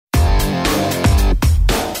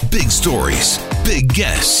stories, big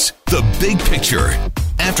guests, the big picture.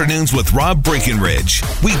 Afternoons with Rob Breckenridge.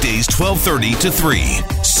 Weekdays 1230 to 3,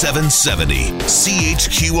 770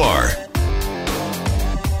 CHQR.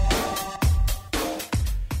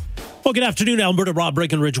 Well, good afternoon, Alberta. Rob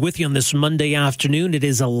Breckenridge with you on this Monday afternoon. It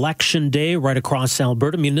is election day right across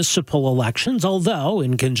Alberta, municipal elections, although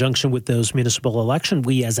in conjunction with those municipal elections,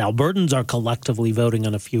 we as Albertans are collectively voting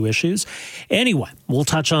on a few issues. Anyway, we'll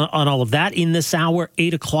touch on all of that in this hour.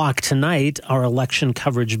 8 o'clock tonight, our election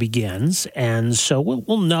coverage begins. And so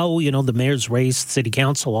we'll know, the mayor's race, city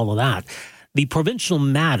council, all of that. The provincial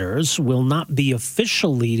matters will not be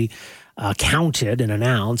officially counted and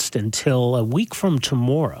announced until a week from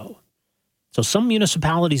tomorrow. So some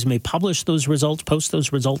municipalities may publish those results, post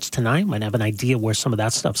those results tonight. Might have an idea where some of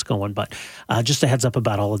that stuff's going, but just a heads up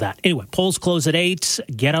about all of that. Anyway, polls close at 8.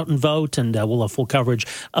 Get out and vote, and we'll have full coverage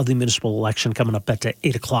of the municipal election coming up at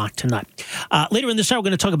 8 o'clock tonight. Later in this hour, we're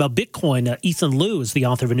going to talk about Bitcoin. Ethan Liu is the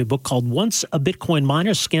author of a new book called Once a Bitcoin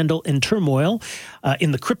Miner, Scandal and Turmoil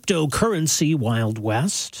in the Cryptocurrency Wild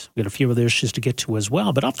West. We've got a few other issues to get to as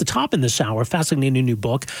well. But off the top in this hour, fascinating new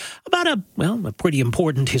book about a pretty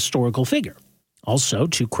important historical figure. Also,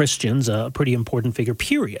 to Christians, a pretty important figure,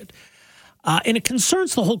 period. And it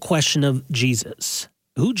concerns the whole question of Jesus,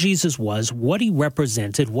 who Jesus was, what he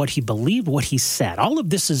represented, what he believed, what he said. All of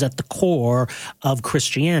this is at the core of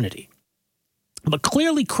Christianity. But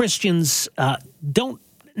clearly Christians don't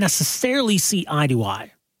necessarily see eye to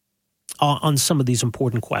eye on some of these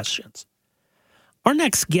important questions. Our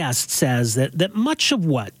next guest says that much of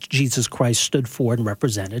what Jesus Christ stood for and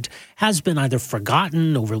represented has been either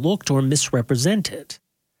forgotten, overlooked, or misrepresented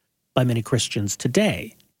by many Christians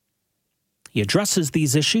today. He addresses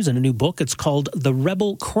these issues in a new book. It's called The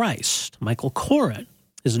Rebel Christ. Michael Koren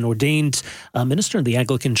is an ordained minister in the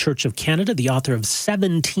Anglican Church of Canada, the author of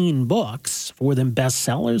 17 books, 4 of them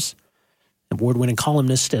bestsellers, award-winning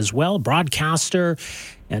columnist as well, broadcaster,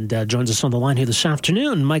 and joins us on the line here this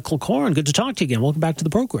afternoon. Michael Koren, good to talk to you again. Welcome back to the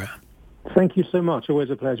program. Thank you so much. Always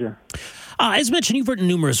a pleasure. As mentioned, you've written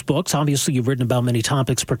numerous books. Obviously, you've written about many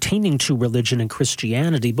topics pertaining to religion and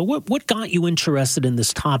Christianity. But what got you interested in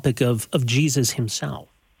this topic of Jesus himself?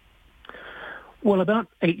 Well, about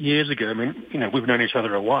 8 years ago, we've known each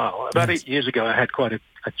other a while. About 8 years ago, I had quite a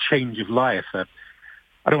change of life.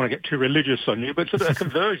 I don't want to get too religious on you, but sort of a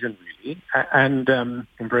conversion, really, and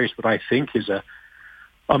embrace what I think is a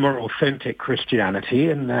more authentic Christianity,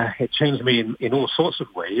 and it changed me in all sorts of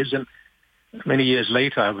ways. And many years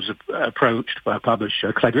later, I was approached by a publisher,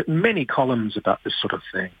 because I'd written many columns about this sort of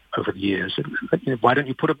thing over the years. And, why don't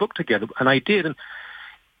you put a book together? And I did, and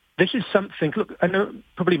this is something, look, I know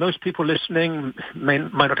probably most people listening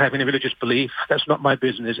might not have any religious belief. That's not my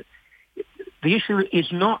business. The issue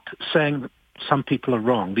is not saying that some people are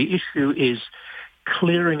wrong. The issue is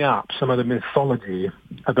clearing up some of the mythology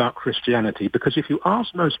about Christianity, because if you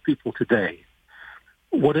ask most people today,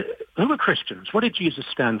 who are Christians? What did Jesus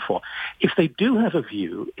stand for? If they do have a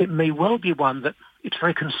view, it may well be one that it's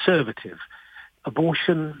very conservative.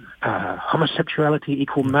 Abortion, homosexuality,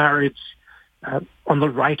 equal marriage, on the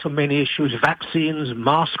right on many issues, vaccines,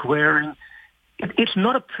 mask wearing. It's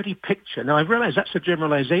not a pretty picture. Now, I realize that's a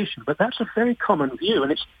generalization, but that's a very common view,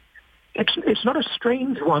 and it's not a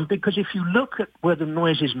strange one, because if you look at where the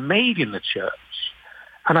noise is made in the church,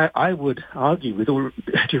 and I would argue, with all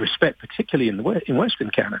due respect, particularly in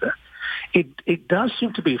Western Canada, it does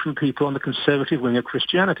seem to be from people on the conservative wing of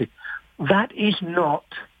Christianity. That is not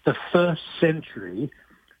the first century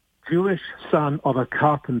Jewish son of a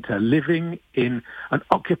carpenter living in an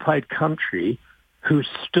occupied country who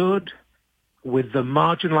stood with the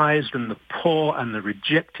marginalized and the poor and the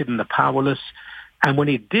rejected and the powerless. And when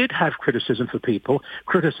he did have criticism for people,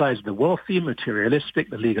 criticized the wealthy,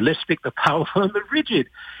 materialistic, the legalistic, the powerful, and the rigid.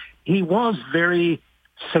 He was very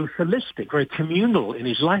socialistic, very communal in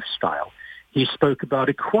his lifestyle. He spoke about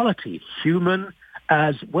equality, human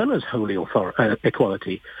as well as holy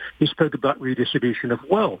equality. He spoke about redistribution of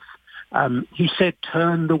wealth. He said,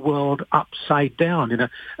 turn the world upside down in an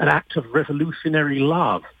act of revolutionary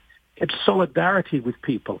love. It's solidarity with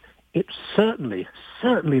people. It's certainly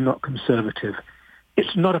not conservative.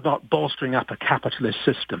 It's not about bolstering up a capitalist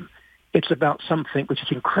system. It's about something which is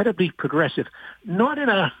incredibly progressive, not in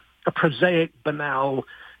a prosaic, banal,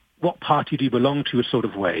 what party do you belong to sort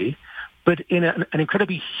of way, but in an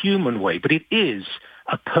incredibly human way. But it is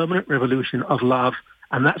a permanent revolution of love,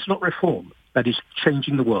 and that's not reform. That is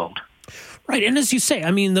changing the world. Right, and as you say,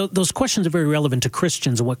 those questions are very relevant to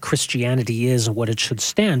Christians and what Christianity is and what it should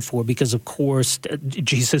stand for, because, of course,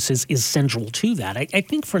 Jesus is central to that. I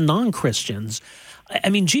think for non-Christians, I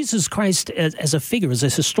mean, Jesus Christ as a figure, as a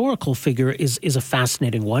historical figure, is a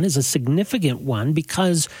fascinating one, is a significant one,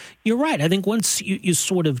 because you're right. I think once you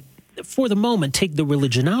sort of, for the moment, take the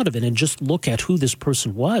religion out of it and just look at who this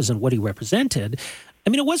person was and what he represented, I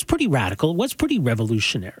mean, it was pretty radical. It was pretty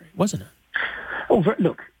revolutionary, wasn't it? Oh,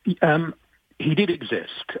 look, he did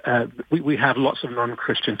exist. We have lots of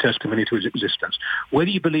non-Christian testimony to his existence. Whether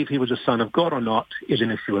you believe he was a son of God or not is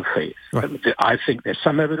an issue of faith. Right. I think there's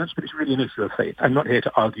some evidence, but it's really an issue of faith. I'm not here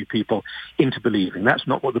to argue people into believing. That's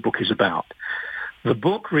not what the book is about. The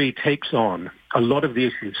book really takes on a lot of the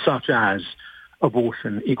issues, such as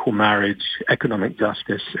abortion, equal marriage, economic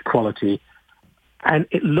justice, equality, and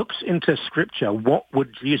it looks into Scripture. What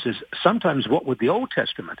would the Old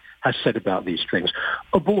Testament has said about these things?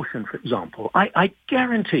 Abortion, for example. I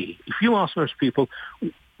guarantee, if you ask most people,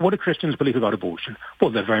 what do Christians believe about abortion?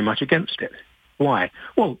 Well, they're very much against it. Why?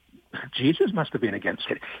 Well, Jesus must have been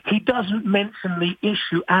against it. He doesn't mention the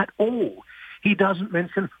issue at all. He doesn't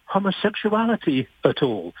mention homosexuality at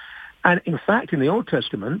all. And in fact, in the Old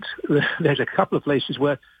Testament, there's a couple of places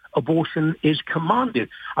where abortion is commanded.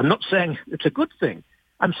 I'm not saying it's a good thing.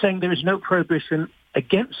 I'm saying there is no prohibition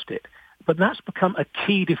against it. But that's become a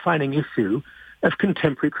key defining issue of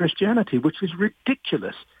contemporary Christianity, which is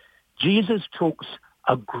ridiculous. Jesus talks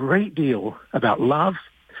a great deal about love,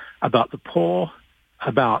 about the poor,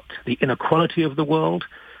 about the inequality of the world.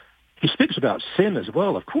 He speaks about sin as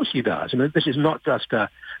well. Of course he does. I mean, this is not just,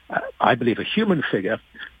 I believe, a human figure,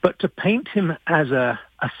 but to paint him as a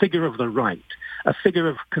figure of the right, a figure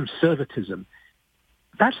of conservatism,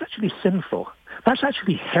 that's actually sinful. That's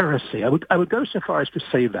actually heresy. I would go so far as to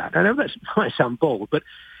say that. I know that might sound bold, but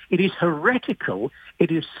it is heretical, it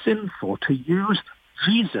is sinful to use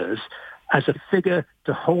Jesus as a figure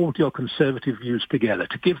to hold your conservative views together,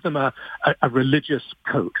 to give them a religious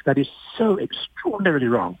coat. That is so extraordinarily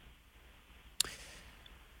wrong.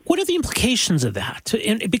 What are the implications of that?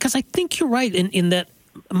 Because I think you're right in that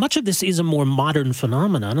much of this is a more modern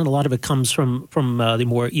phenomenon, and a lot of it comes from the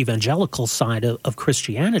more evangelical side of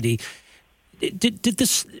Christianity. Did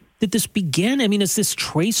this begin? I mean, is this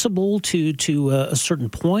traceable to a certain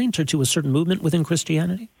point or to a certain movement within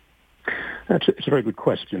Christianity? It's a very good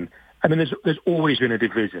question. I mean, there's always been a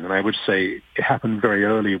division, and I would say it happened very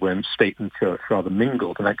early when state and church rather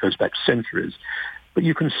mingled, and that goes back centuries. But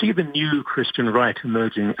you can see the new Christian right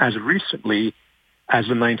emerging as recently as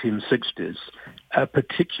the 1960s,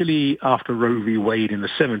 particularly after Roe v. Wade in the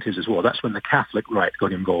 70s as well. That's when the Catholic right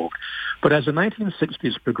got involved. But as the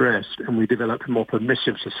 1960s progressed and we developed a more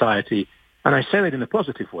permissive society, and I say that in a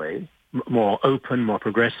positive way, more open, more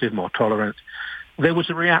progressive, more tolerant, there was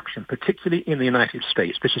a reaction, particularly in the United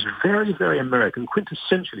States. This is very, very American,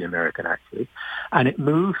 quintessentially American, actually. And it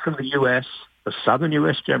moved from the U.S., the southern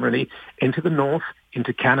U.S. generally, into the north,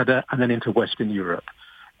 into Canada, and then into Western Europe.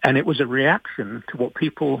 And it was a reaction to what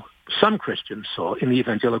some Christians saw in the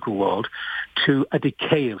evangelical world, to a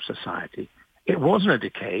decay of society. It wasn't a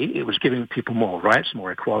decay. It was giving people more rights,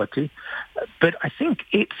 more equality. But I think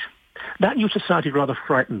that new society rather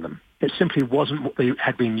frightened them. It simply wasn't what they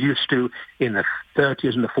had been used to in the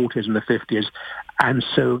 30s and the 40s and the 50s. And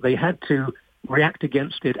so they had to react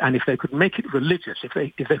against it, and if they could make it religious, if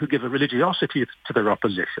they could give a religiosity to their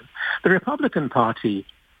opposition. The Republican Party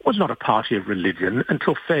was not a party of religion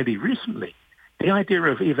until fairly recently. The idea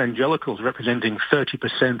of evangelicals representing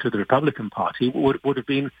 30% of the Republican Party would have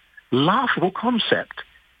been a laughable concept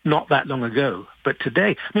not that long ago. But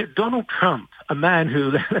today, I mean, Donald Trump, a man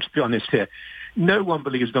who, let's be honest here, no one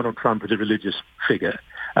believes Donald Trump is a religious figure,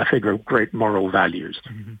 a figure of great moral values.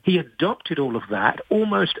 Mm-hmm. He adopted all of that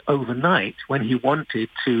almost overnight when he wanted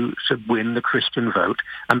to win the Christian vote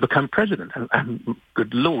and become president. And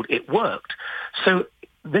good Lord, it worked. So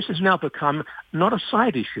this has now become not a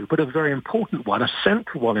side issue, but a very important one, a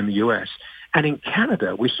central one in the U.S. And in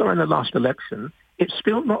Canada, we saw in the last election, it's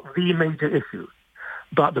still not the major issue.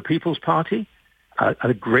 But the People's Party,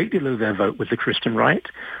 a great deal of their vote with the Christian right.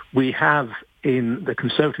 We have in the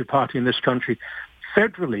Conservative Party in this country,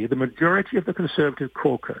 federally, the majority of the Conservative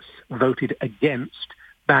caucus voted against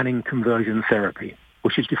banning conversion therapy,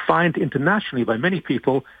 which is defined internationally by many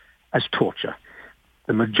people as torture.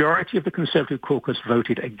 The majority of the Conservative caucus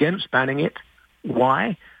voted against banning it.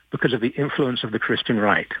 Why? Because of the influence of the Christian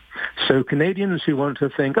right. So Canadians who want to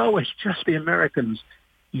think, oh, it's just the Americans,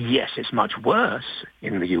 yes, it's much worse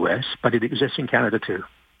in the U.S., but it exists in Canada too.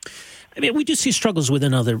 I mean, we do see struggles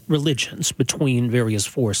within other religions between various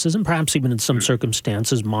forces, and perhaps even in some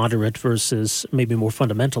circumstances, moderate versus maybe more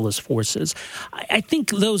fundamentalist forces. I think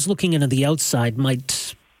those looking in on the outside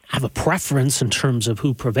might have a preference in terms of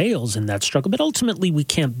who prevails in that struggle, but ultimately we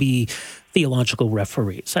can't be theological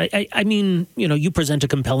referees. I mean, you present a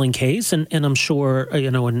compelling case, and I'm sure,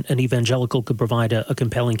 an evangelical could provide a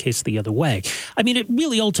compelling case the other way. I mean, it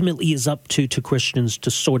really ultimately is up to Christians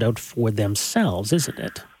to sort out for themselves, isn't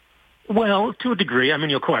it? Well, to a degree. I mean,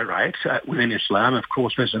 you're quite right. Within Islam, of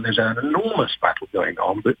course, there's an enormous battle going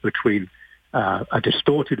on between a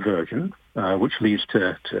distorted version, which leads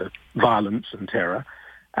to violence and terror,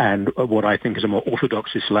 and what I think is a more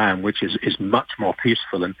orthodox Islam, which is much more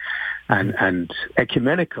peaceful and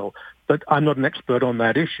ecumenical. But I'm not an expert on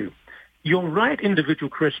that issue. You're right, individual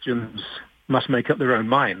Christians must make up their own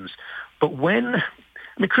minds. But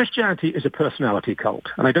Christianity is a personality cult,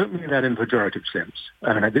 and I don't mean that in a pejorative sense.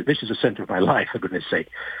 I mean, this is the center of my life, for goodness sake.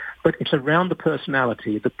 But it's around the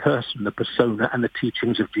personality, the person, the persona, and the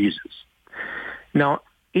teachings of Jesus. Now,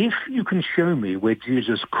 if you can show me where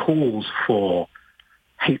Jesus calls for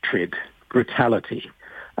hatred, brutality,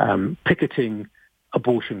 picketing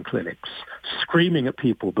abortion clinics, screaming at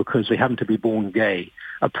people because they happen to be born gay,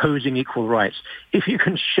 opposing equal rights, if you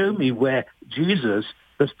can show me where Jesus,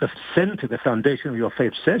 the center, the foundation of your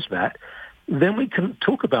faith, says that, then we can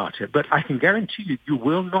talk about it. But I can guarantee you, you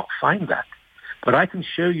will not find that. But I can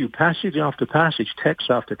show you passage after passage,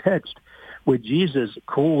 text after text, where Jesus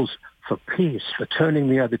calls for peace, for turning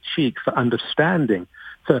the other cheek, for understanding,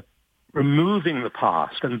 for removing the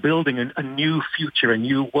past and building a new future, a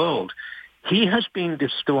new world. He has been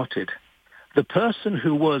distorted. The person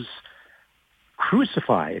who was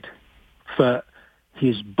crucified for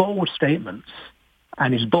his bold statements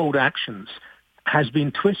and his bold actions has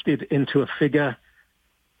been twisted into a figure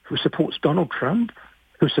who supports Donald Trump,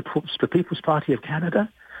 who supports the People's Party of Canada,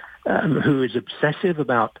 who is obsessive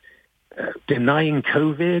about denying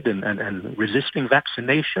COVID and resisting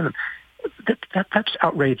vaccination. That's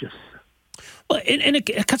outrageous. Well, and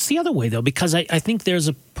it cuts the other way, though, because I think there's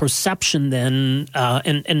a perception then,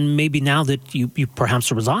 and maybe now that you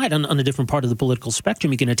perhaps reside on a different part of the political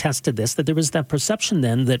spectrum, you can attest to this, that there is that perception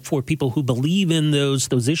then that for people who believe in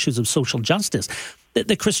those issues of social justice,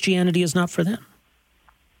 that Christianity is not for them.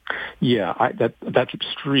 Yeah, that's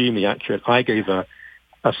extremely accurate. I gave a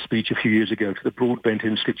speech a few years ago to the Broadbent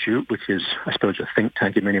Institute, which is, I suppose, a think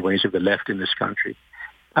tank in many ways of the left in this country.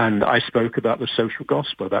 And I spoke about the social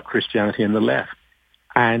gospel, about Christianity and the left.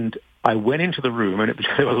 And I went into the room, and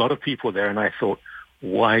there were a lot of people there, and I thought,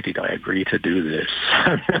 why did I agree to do this?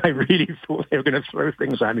 I really thought they were going to throw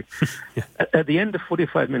things at me. Yeah. At the end of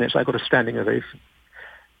 45 minutes, I got a standing ovation.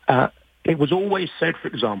 It was always said, for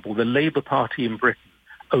example, the Labour Party in Britain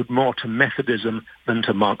owed more to Methodism than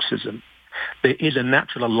to Marxism. There is a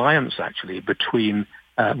natural alliance, actually, between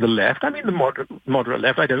the left. I mean the moderate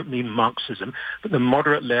left. I don't mean Marxism, but the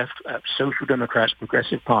moderate left, social democrats,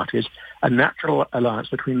 progressive parties, a natural alliance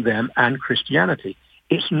between them and Christianity.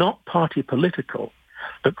 It's not party political,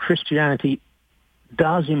 but Christianity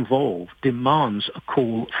demands a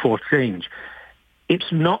call for change.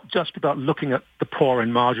 It's not just about looking at the poor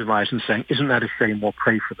and marginalized and saying, isn't that a shame, we'll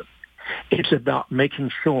pray for them. It's about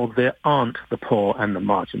making sure there aren't the poor and the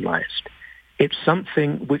marginalized. It's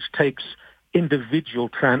something which takes individual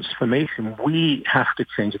transformation. We have to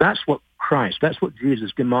change. That's what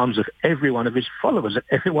Jesus demands of every one of his followers, of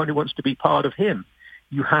everyone who wants to be part of him.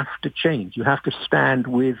 You have to change. You have to stand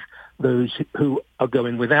with those who are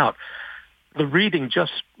going without. The reading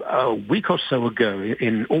just a week or so ago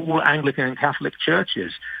in all Anglican and Catholic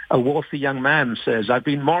churches, a wealthy young man says, I've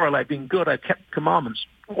been moral, I've been good, I've kept commandments.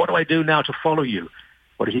 What do I do now to follow you?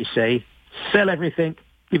 What does he say? Sell everything,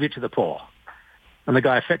 give it to the poor. And the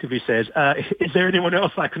guy effectively says, is there anyone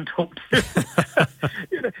else I can talk to?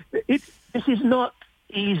 This is not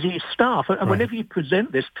easy stuff. And whenever you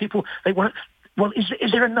present this, people, they want, well,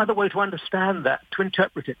 is there another way to understand that, to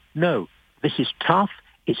interpret it? No, this is tough.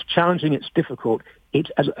 It's challenging. It's difficult.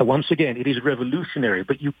 Once again, it is revolutionary,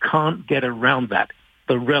 but you can't get around that.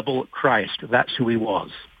 The rebel Christ, that's who he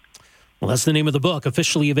was. Well, that's the name of the book,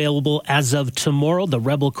 officially available as of tomorrow, The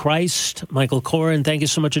Rebel Christ. Michael Koren, thank you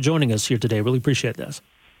so much for joining us here today. Really appreciate this.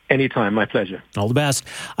 Anytime, my pleasure. All the best.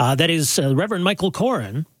 That is Reverend Michael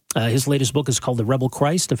Koren. His latest book is called The Rebel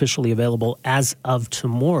Christ, officially available as of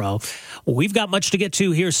tomorrow. We've got much to get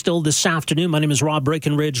to here still this afternoon. My name is Rob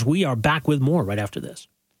Breckenridge. We are back with more right after this.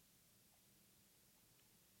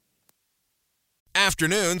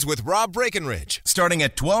 Afternoons with Rob Breckenridge, starting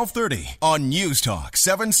at 12:30 on News Talk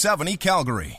 770 Calgary.